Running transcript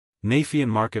Nafion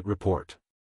Market Report.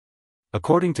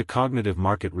 According to Cognitive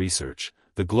Market Research,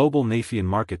 the global Nafion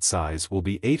market size will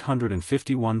be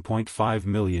 $851.5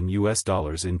 million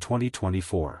in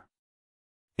 2024.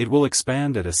 It will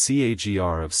expand at a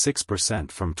CAGR of 6%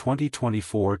 from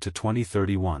 2024 to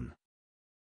 2031.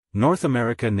 North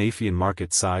America Nafion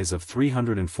market size of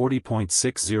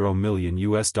 $340.60 million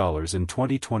in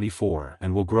 2024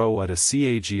 and will grow at a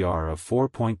CAGR of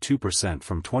 4.2%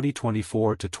 from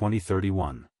 2024 to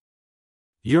 2031.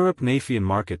 Europe Nafion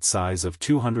market size of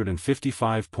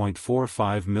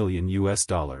 $255.45 million.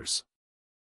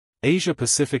 Asia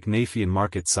Pacific Nafion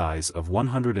market size of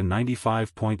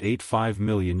 $195.85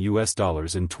 million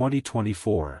in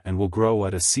 2024 and will grow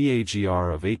at a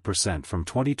CAGR of 8% from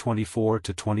 2024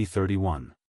 to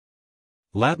 2031.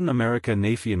 Latin America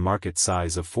Nafion market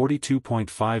size of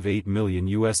 $42.58 million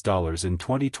in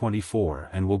 2024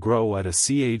 and will grow at a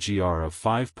CAGR of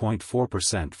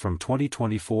 5.4% from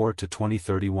 2024 to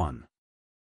 2031.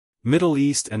 Middle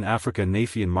East and Africa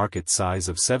Nafion market size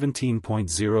of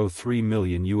 $17.03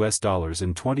 million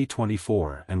in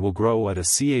 2024 and will grow at a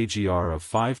CAGR of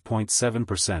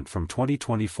 5.7% from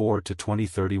 2024 to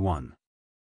 2031.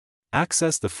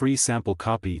 Access the free sample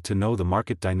copy to know the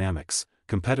market dynamics,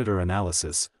 competitor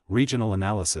analysis, regional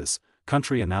analysis,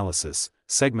 country analysis,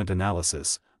 segment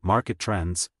analysis, market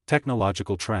trends,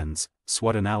 technological trends,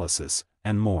 SWOT analysis,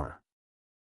 and more.